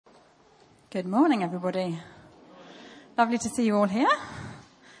Good morning, everybody. Lovely to see you all here.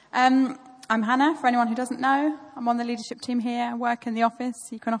 I'm Hannah, for anyone who doesn't know. I'm on the leadership team here. I work in the office.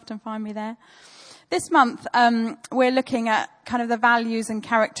 You can often find me there. This month, we're looking at kind of the values and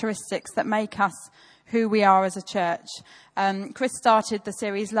characteristics that make us who we are as a church. Chris started the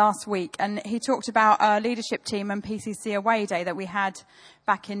series last week, and he talked about our leadership team and PCC Away Day that we had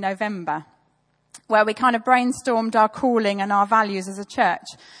back in November, where we kind of brainstormed our calling and our values as a church.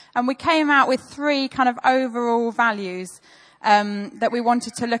 And we came out with 3 kind of overall values that we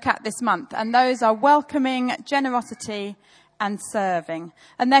wanted to look at this month. And those are welcoming, generosity, and serving.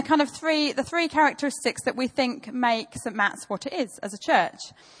 And they're kind of the three characteristics that we think make St. Matt's what it is as a church,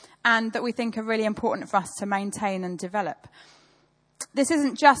 and that we think are really important for us to maintain and develop. This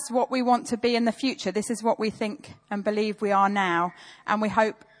isn't just what we want to be in the future. This is what we think and believe we are now. And we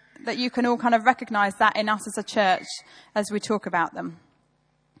hope that you can all kind of recognise that in us as a church as we talk about them.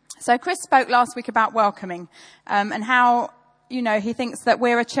 So Chris spoke last week about welcoming, and how, he thinks that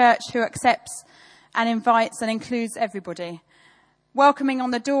we're a church who accepts and invites and includes everybody. Welcoming on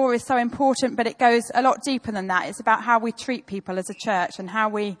the door is so important, but it goes a lot deeper than that. It's about how we treat people as a church and how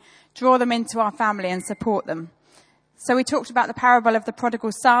we draw them into our family and support them. So we talked about the parable of the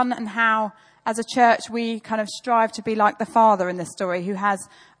prodigal son and how, as a church, we kind of strive to be like the father in this story, who has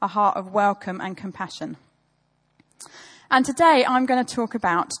a heart of welcome and compassion. And today I'm going to talk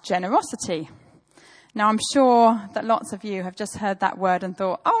about generosity. Now, I'm sure that lots of you have just heard that word and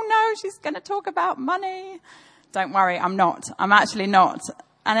thought, oh no, she's going to talk about money. Don't worry, I'm not. I'm actually not.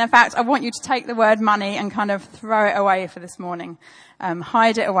 And in fact, I want you to take the word money and kind of throw it away for this morning.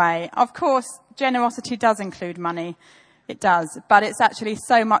 Hide it away. Of course, generosity does include money. It does. But it's actually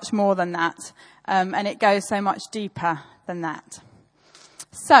so much more than that. And it goes so much deeper than that.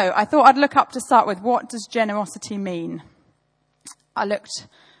 So I thought I'd look up to start with, what does generosity mean? I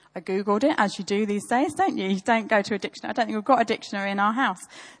Googled it, as you do these days, don't you? You don't go to a dictionary. I don't think we've got a dictionary in our house.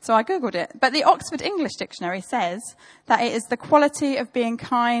 So I Googled it. But the Oxford English Dictionary says that it is the quality of being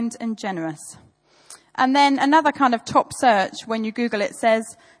kind and generous. And then another kind of top search, when you Google it, says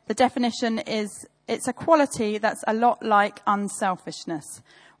the definition is it's a quality that's a lot like unselfishness.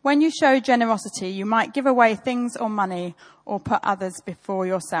 When you show generosity, you might give away things or money or put others before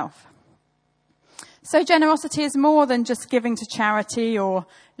yourself. So generosity is more than just giving to charity or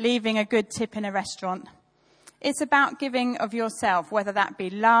leaving a good tip in a restaurant. It's about giving of yourself, whether that be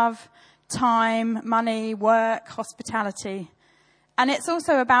love, time, money, work, hospitality. And it's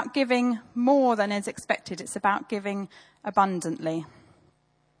also about giving more than is expected. It's about giving abundantly.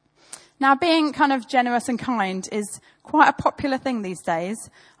 Now, being kind of generous and kind is quite a popular thing these days.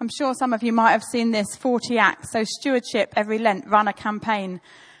 I'm sure some of you might have seen this 40 Acts. So Stewardship every Lent run a campaign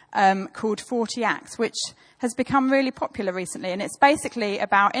called 40 Acts, which has become really popular recently. And it's basically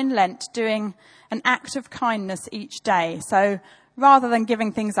about, in Lent, doing an act of kindness each day. So rather than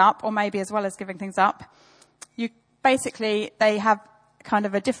giving things up, or maybe as well as giving things up, they have kind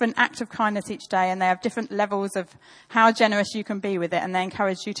of a different act of kindness each day, and they have different levels of how generous you can be with it, and they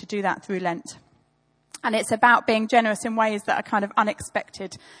encourage you to do that through Lent. And it's about being generous in ways that are kind of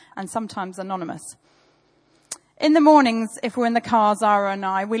unexpected and sometimes anonymous. In the mornings, if we're in the car, Zara and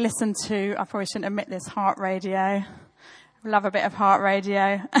I listen to, I probably shouldn't admit this, Heart Radio. I love a bit of Heart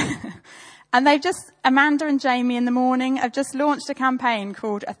Radio. And Amanda and Jamie in the morning have just launched a campaign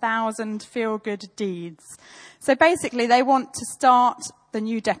called 1,000 Feel-Good Deeds. So basically they want to start the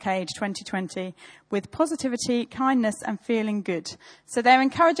new decade, 2020, with positivity, kindness and feeling good. So they're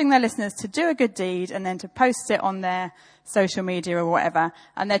encouraging their listeners to do a good deed and then to post it on their social media or whatever.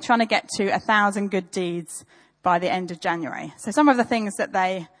 And they're trying to get to 1,000 good deeds by the end of January. So some of the things that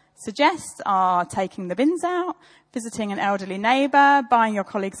they suggest are taking the bins out, visiting an elderly neighbour, buying your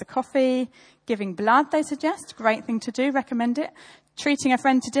colleagues a coffee, giving blood, they suggest. Great thing to do, recommend it. Treating a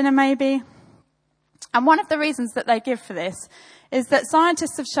friend to dinner, maybe. And one of the reasons that they give for this is that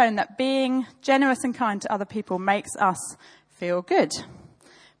scientists have shown that being generous and kind to other people makes us feel good.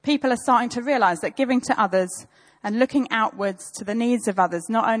 People are starting to realise that giving to others and looking outwards to the needs of others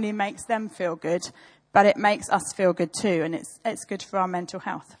not only makes them feel good, but it makes us feel good too, and it's good for our mental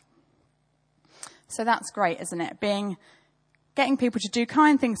health. So that's great, isn't it? Getting people to do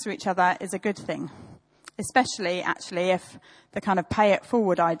kind things to each other is a good thing, especially actually if the kind of pay it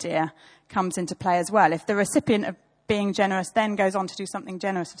forward idea comes into play as well. If the recipient of being generous then goes on to do something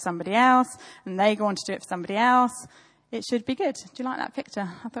generous for somebody else, and they go on to do it for somebody else, it should be good. Do you like that picture?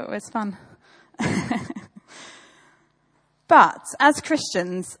 I thought it was fun. But as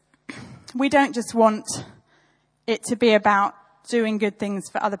Christians, we don't just want it to be about doing good things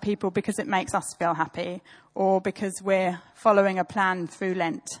for other people because it makes us feel happy or because we're following a plan through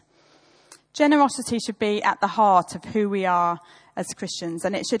Lent. Generosity should be at the heart of who we are as Christians,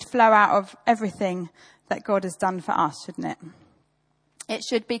 and it should flow out of everything that God has done for us, shouldn't it? It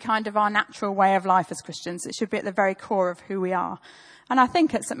should be kind of our natural way of life as Christians. It should be at the very core of who we are. And I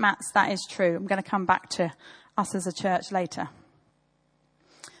think at St. Matt's that is true. I'm going to come back to us as a church later.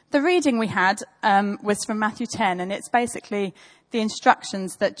 The reading we had was from Matthew 10, and it's basically the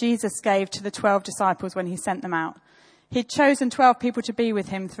instructions that Jesus gave to the 12 disciples when he sent them out. He'd chosen 12 people to be with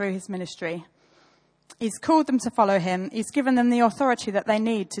him through his ministry. He's called them to follow him. He's given them the authority that they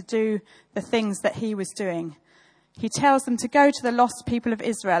need to do the things that he was doing. He tells them to go to the lost people of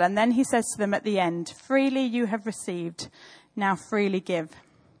Israel, and then he says to them at the end, freely you have received, now freely give.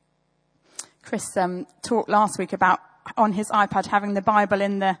 Chris talked last week about, on his iPad, having the Bible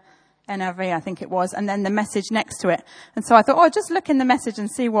in the NIV, I think it was, and then the message next to it. And so I thought, just look in the message and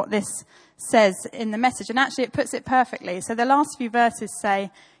see what this says in the message. And actually it puts it perfectly. So the last few verses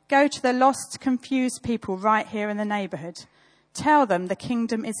say, go to the lost, confused people right here in the neighbourhood. Tell them the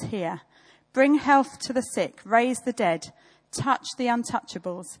kingdom is here. Bring health to the sick, raise the dead, touch the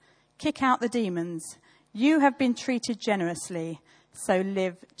untouchables, kick out the demons. You have been treated generously, so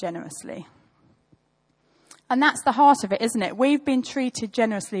live generously. And that's the heart of it, isn't it? We've been treated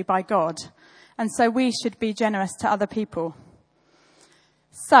generously by God, and so we should be generous to other people.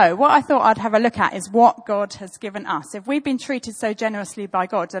 So what I thought I'd have a look at is what God has given us. If we've been treated so generously by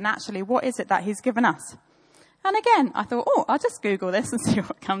God, then actually what is it that he's given us? And again, I thought, I'll just Google this and see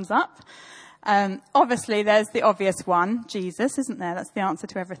what comes up. Obviously, there's the obvious one, Jesus, isn't there? That's the answer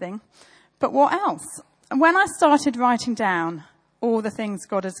to everything. But what else? And when I started writing down all the things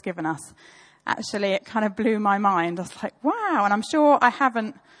God has given us, actually, it kind of blew my mind. I was like, wow. And I'm sure I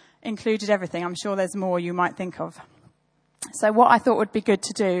haven't included everything. I'm sure there's more you might think of. So what I thought would be good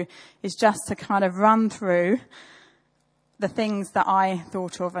to do is just to kind of run through the things that I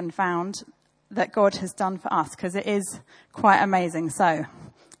thought of and found that God has done for us, because it is quite amazing. So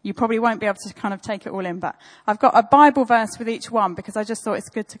you probably won't be able to kind of take it all in, but I've got a Bible verse with each one because I just thought it's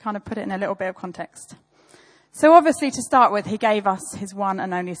good to kind of put it in a little bit of context. So obviously, to start with, he gave us his one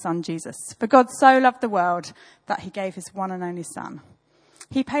and only son, Jesus. For God so loved the world that he gave his one and only son.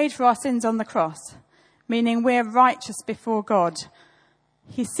 He paid for our sins on the cross, meaning we're righteous before God.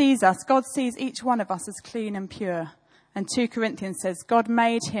 He sees us. God sees each one of us as clean and pure. And 2 Corinthians says, God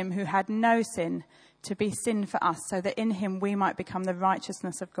made him who had no sin to be sin for us, so that in him we might become the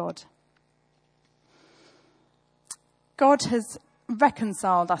righteousness of God. God has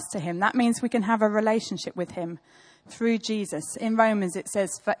reconciled us to him. That means we can have a relationship with him through Jesus. In Romans it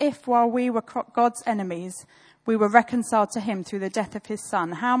says, for if while we were God's enemies, we were reconciled to him through the death of his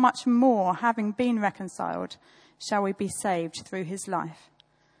son, how much more, having been reconciled, shall we be saved through his life?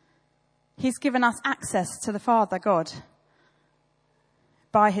 He's given us access to the Father, God,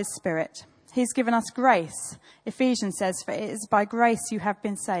 by his Spirit. He's given us grace. Ephesians says, for it is by grace you have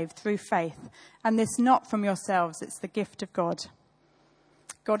been saved through faith, and this not from yourselves, it's the gift of God.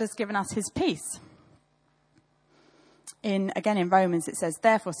 God has given us his peace. Again in Romans it says,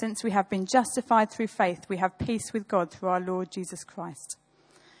 therefore, since we have been justified through faith, we have peace with God through our Lord Jesus Christ.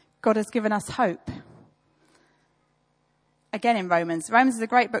 God has given us hope. Again in Romans is a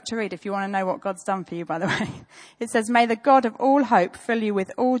great book to read if you want to know what God's done for you, by the way. It says, may the God of all hope fill you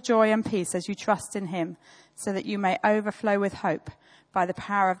with all joy and peace as you trust in him, so that you may overflow with hope by the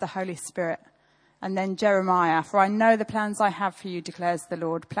power of the Holy Spirit. And then Jeremiah, for I know the plans I have for you, declares the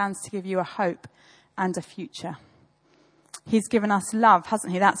Lord, plans to give you a hope and a future. He's given us love,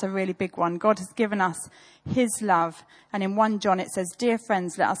 hasn't he? That's a really big one. God has given us his love. And in 1 John it says, dear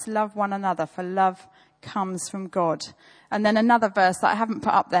friends, let us love one another, for love comes from God. And then another verse that I haven't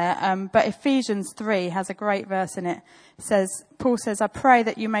put up there, but Ephesians 3 has a great verse in it. Paul says, I pray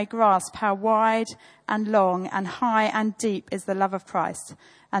that you may grasp how wide and long and high and deep is the love of Christ,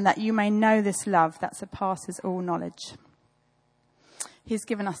 and that you may know this love that surpasses all knowledge. He's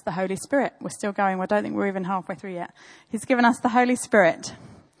given us the Holy Spirit. We're still going. I don't think we're even halfway through yet. He's given us the Holy Spirit.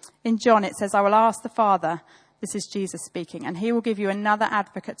 In John it says, I will ask the Father, this is Jesus speaking, and he will give you another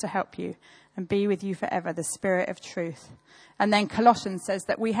advocate to help you and be with you forever, the Spirit of truth. And then Colossians says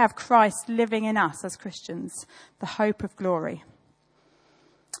that we have Christ living in us as Christians, the hope of glory.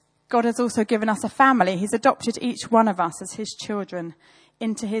 God has also given us a family. He's adopted each one of us as his children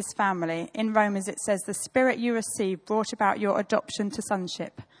into his family. In Romans it says, the Spirit you received brought about your adoption to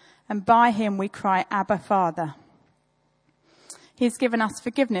sonship, and by him we cry, Abba, Father. He's given us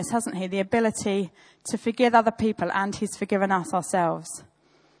forgiveness, hasn't he? The ability to forgive other people, and he's forgiven us ourselves.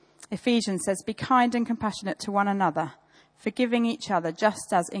 Ephesians says, be kind and compassionate to one another, forgiving each other,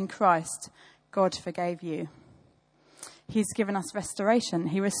 just as in Christ God forgave you. He's given us restoration.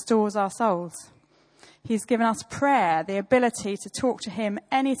 He restores our souls. He's given us prayer, the ability to talk to him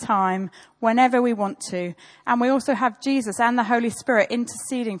anytime, whenever we want to. And we also have Jesus and the Holy Spirit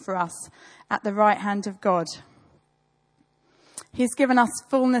interceding for us at the right hand of God. He's given us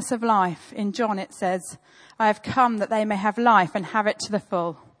fullness of life. In John it says, I have come that they may have life and have it to the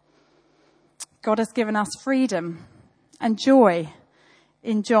full. God has given us freedom and joy.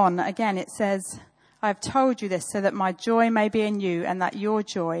 In John, again, it says, I have told you this so that my joy may be in you and that your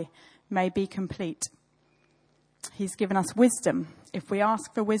joy may be complete. He's given us wisdom. If we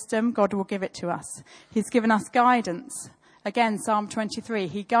ask for wisdom, God will give it to us. He's given us guidance. Again, Psalm 23,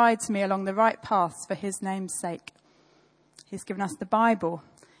 he guides me along the right paths for his name's sake. He's given us the Bible,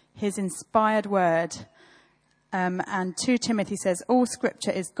 his inspired word. And 2 Timothy says, all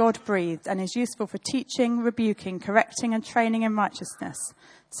scripture is God-breathed and is useful for teaching, rebuking, correcting and training in righteousness,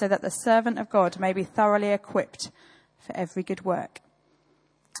 so that the servant of God may be thoroughly equipped for every good work.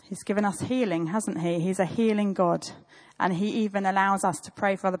 He's given us healing, hasn't he? He's a healing God. And he even allows us to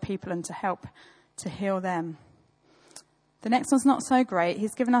pray for other people and to help to heal them. The next one's not so great. He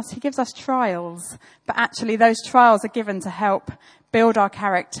gives us trials, but actually those trials are given to help build our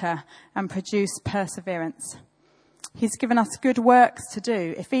character and produce perseverance. He's given us good works to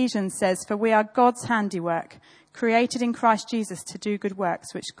do. Ephesians says, for we are God's handiwork, created in Christ Jesus to do good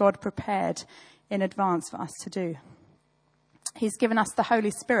works, which God prepared in advance for us to do. He's given us the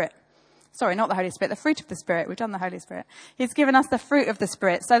Holy Spirit. Sorry, not the Holy Spirit, the fruit of the Spirit. We've done the Holy Spirit. He's given us the fruit of the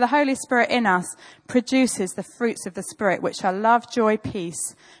Spirit. So the Holy Spirit in us produces the fruits of the Spirit, which are love, joy,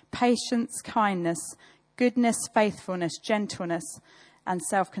 peace, patience, kindness, goodness, faithfulness, gentleness, and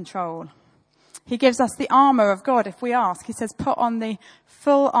self-control. He gives us the armour of God if we ask. He says, put on the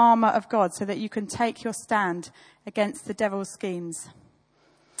full armour of God so that you can take your stand against the devil's schemes.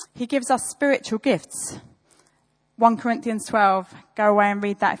 He gives us spiritual gifts. 1 Corinthians 12, go away and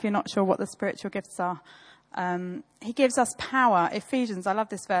read that if you're not sure what the spiritual gifts are. He gives us power. Ephesians, I love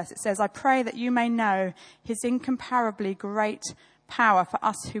this verse. It says, I pray that you may know his incomparably great power for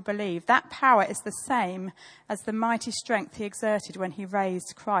us who believe. That power is the same as the mighty strength he exerted when he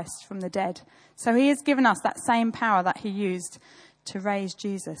raised Christ from the dead. So he has given us that same power that he used to raise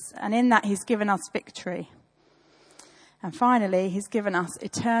Jesus. And in that he's given us victory. And finally, he's given us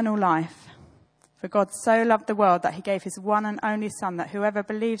eternal life. For God so loved the world that he gave his one and only Son, that whoever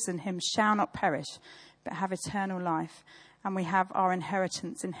believes in him shall not perish, but have eternal life. And we have our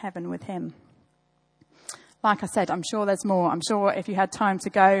inheritance in heaven with him. Like I said, I'm sure there's more. I'm sure if you had time to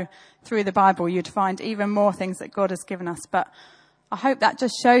go through the Bible, you'd find even more things that God has given us. But I hope that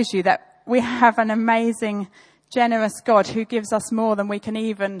just shows you that we have an amazing, generous God who gives us more than we can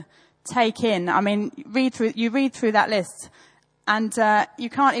even take in. I mean, you read through that list. And you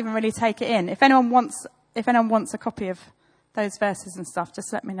can't even really take it in. If anyone wants a copy of those verses and stuff,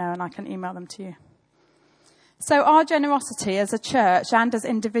 just let me know and I can email them to you. So our generosity as a church and as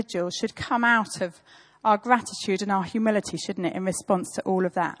individuals should come out of our gratitude and our humility, shouldn't it, in response to all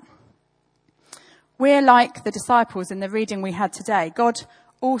of that? We're like the disciples in the reading we had today. God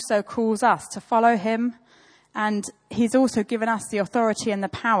also calls us to follow him, and he's also given us the authority and the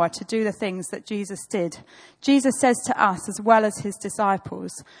power to do the things that Jesus did. Jesus says to us, as well as his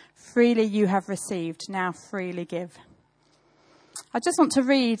disciples, freely you have received, now freely give. I just want to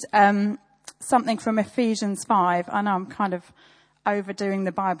read something from Ephesians 5. I know I'm kind of overdoing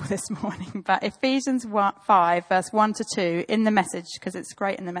the Bible this morning, but Ephesians 5, verse 1 to 2, in the Message, because it's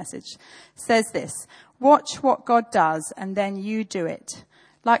great in the Message, says this: watch what God does, and then you do it.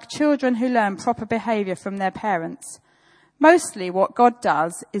 Like children who learn proper behaviour from their parents. Mostly what God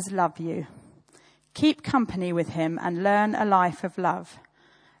does is love you. Keep company with him and learn a life of love.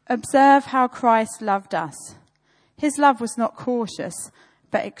 Observe how Christ loved us. His love was not cautious,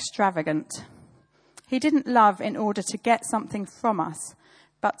 but extravagant. He didn't love in order to get something from us,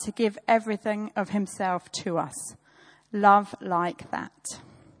 but to give everything of himself to us. Love like that.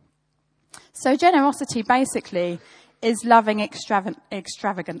 So generosity basically is loving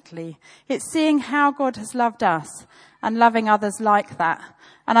extravagantly. It's seeing how God has loved us and loving others like that.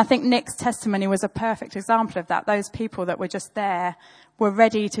 And I think Nick's testimony was a perfect example of that. Those people that were just there were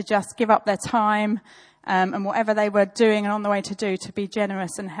ready to just give up their time and whatever they were doing and on the way to do, to be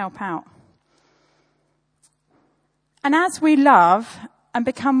generous and help out. And as we love and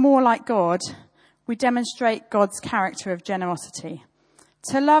become more like God, we demonstrate God's character of generosity.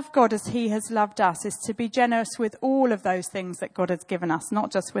 To love God as he has loved us is to be generous with all of those things that God has given us,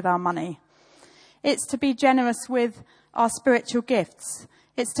 not just with our money. It's to be generous with our spiritual gifts.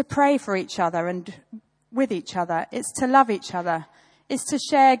 It's to pray for each other and with each other. It's to love each other. It's to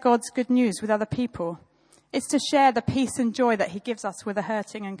share God's good news with other people. It's to share the peace and joy that he gives us with a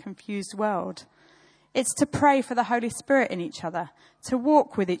hurting and confused world. It's to pray for the Holy Spirit in each other, to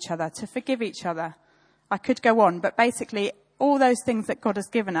walk with each other, to forgive each other. I could go on, but basically all those things that God has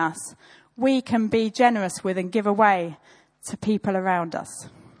given us, we can be generous with and give away to people around us.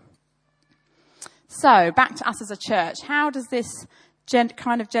 So, back to us as a church. How does this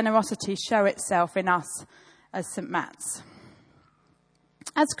kind of generosity show itself in us as St. Matt's?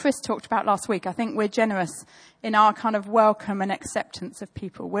 As Chris talked about last week, I think we're generous in our kind of welcome and acceptance of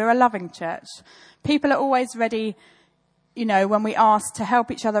people. We're a loving church. People are always ready, when we ask to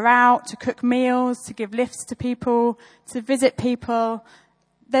help each other out, to cook meals, to give lifts to people, to visit people.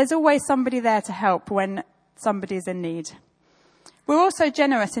 There's always somebody there to help when somebody's in need. We're also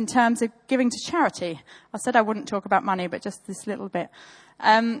generous in terms of giving to charity. I said I wouldn't talk about money, but just this little bit.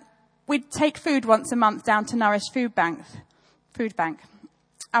 We take food once a month down to Nourish Food Bank.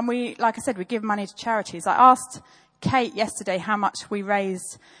 And we give money to charities. I asked Kate yesterday how much we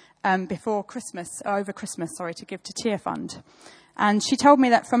raised over Christmas, to give to Tear Fund. And she told me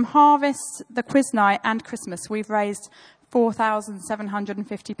that from Harvest, the quiz night and Christmas, we've raised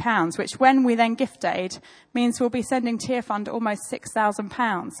 £4,750, which when we then gift aid means we'll be sending Tear Fund almost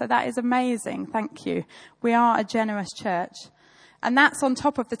 £6,000. So that is amazing. Thank you. We are a generous church. And that's on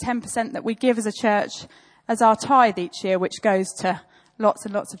top of the 10% that we give as a church as our tithe each year, which goes to lots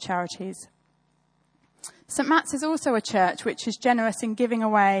and lots of charities. St. Matt's is also a church which is generous in giving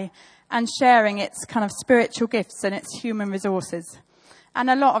away and sharing its kind of spiritual gifts and its human resources. And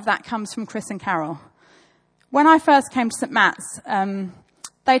a lot of that comes from Chris and Carol. When I first came to St. Matt's,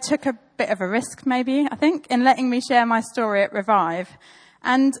 they took a bit of a risk, maybe, I think, in letting me share my story at Revive.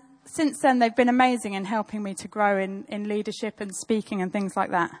 And since then, they've been amazing in helping me to grow in leadership and speaking and things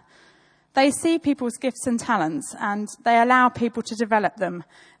like that. They see people's gifts and talents, and they allow people to develop them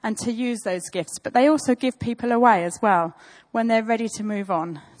and to use those gifts. But they also give people away as well when they're ready to move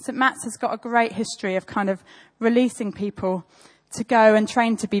on. St. Matt's has got a great history of kind of releasing people to go and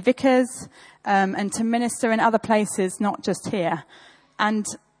train to be vicars and to minister in other places, not just here. And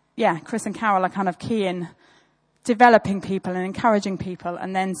Chris and Carol are kind of key in developing people and encouraging people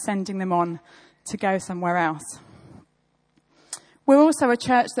and then sending them on to go somewhere else. We're also a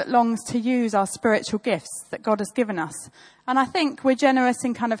church that longs to use our spiritual gifts that God has given us. And I think we're generous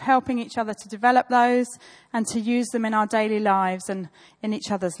in kind of helping each other to develop those and to use them in our daily lives and in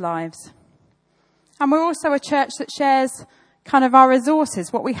each other's lives. And we're also a church that shares kind of our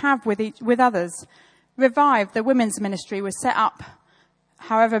resources, what we have with others. Revive, the women's ministry, was set up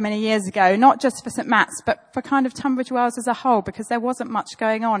however many years ago, not just for St. Matt's, but for kind of Tunbridge Wells as a whole, because there wasn't much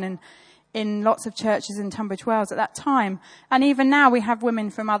going on in lots of churches in Tunbridge Wells at that time. And even now we have women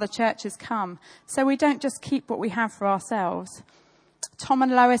from other churches come. So we don't just keep what we have for ourselves. Tom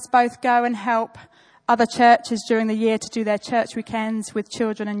and Lois both go and help other churches during the year to do their church weekends with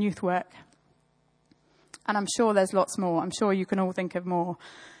children and youth work. And I'm sure there's lots more. I'm sure you can all think of more.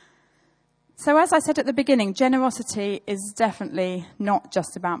 So as I said at the beginning, generosity is definitely not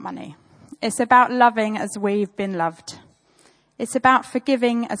just about money. It's about loving as we've been loved. It's about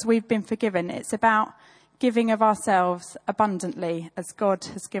forgiving as we've been forgiven. It's about giving of ourselves abundantly as God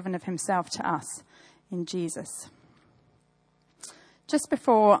has given of himself to us in Jesus. Just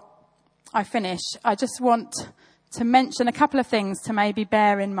before I finish, I just want to mention a couple of things to maybe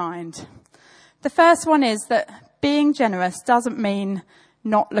bear in mind. The first one is that being generous doesn't mean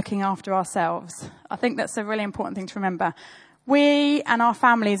not looking after ourselves. I think that's a really important thing to remember. We and our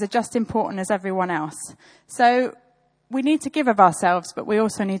families are just important as everyone else. So we need to give of ourselves, but we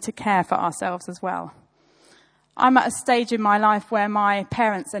also need to care for ourselves as well. I'm at a stage in my life where my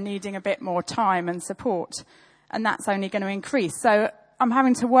parents are needing a bit more time and support, and that's only going to increase. So I'm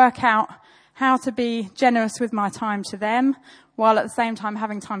having to work out how to be generous with my time to them, while at the same time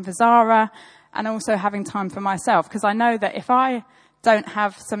having time for Zara and also having time for myself. Because I know that if I don't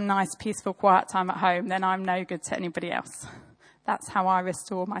have some nice, peaceful, quiet time at home, then I'm no good to anybody else. That's how I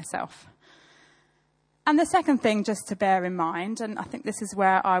restore myself. And the second thing just to bear in mind, and I think this is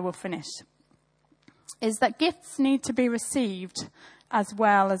where I will finish, is that gifts need to be received as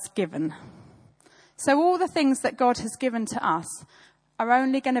well as given. So all the things that God has given to us are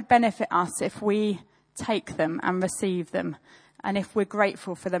only going to benefit us if we take them and receive them, and if we're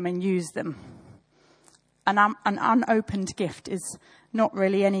grateful for them and use them. An unopened gift is not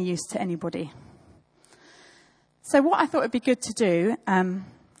really any use to anybody. So what I thought would be good to do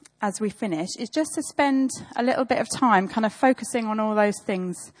as we finish is just to spend a little bit of time kind of focusing on all those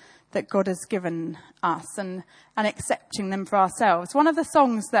things that God has given us and accepting them for ourselves. One of the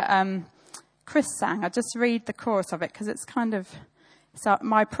songs that Chris sang, I'll just read the chorus of it because it's kind of So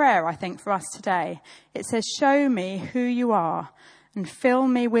my prayer, I think, for us today, it says, show me who you are and fill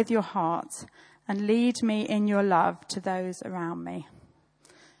me with your heart and lead me in your love to those around me.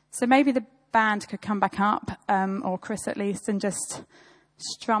 So maybe the band could come back up, or Chris at least, and just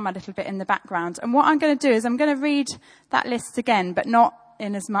strum a little bit in the background. And what I'm going to do is I'm going to read that list again, but not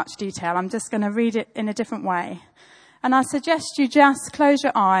in as much detail. I'm just going to read it in a different way. And I suggest you just close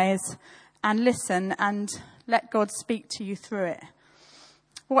your eyes and listen and let God speak to you through it.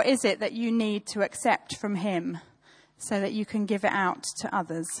 What is it that you need to accept from him so that you can give it out to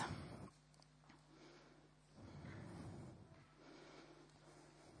others?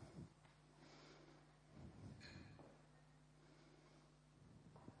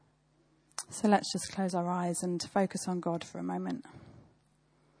 So let's just close our eyes and focus on God for a moment.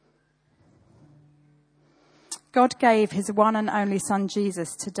 God gave his one and only Son,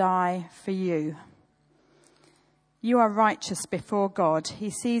 Jesus, to die for you. You are righteous before God. He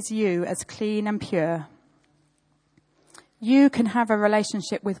sees you as clean and pure. You can have a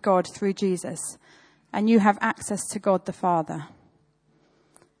relationship with God through Jesus, and you have access to God the Father.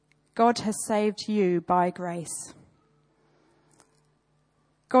 God has saved you by grace.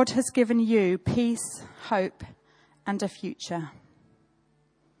 God has given you peace, hope, and a future.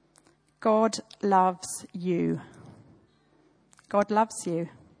 God loves you. God loves you.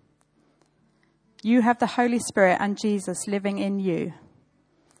 You have the Holy Spirit and Jesus living in you.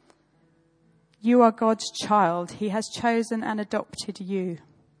 You are God's child. He has chosen and adopted you.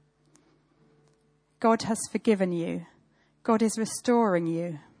 God has forgiven you. God is restoring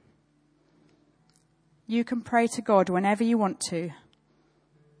you. You can pray to God whenever you want to.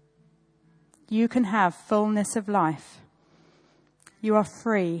 You can have fullness of life. You are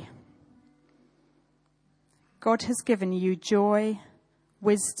free. God has given you joy,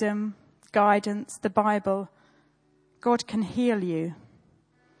 wisdom, guidance, the Bible. God can heal you.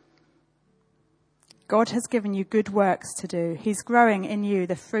 God has given you good works to do. He's growing in you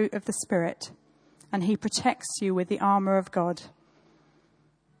the fruit of the Spirit, and he protects you with the armor of God.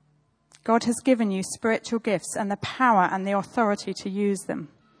 God has given you spiritual gifts and the power and the authority to use them.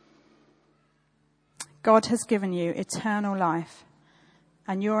 God has given you eternal life,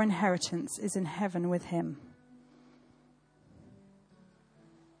 and your inheritance is in heaven with him.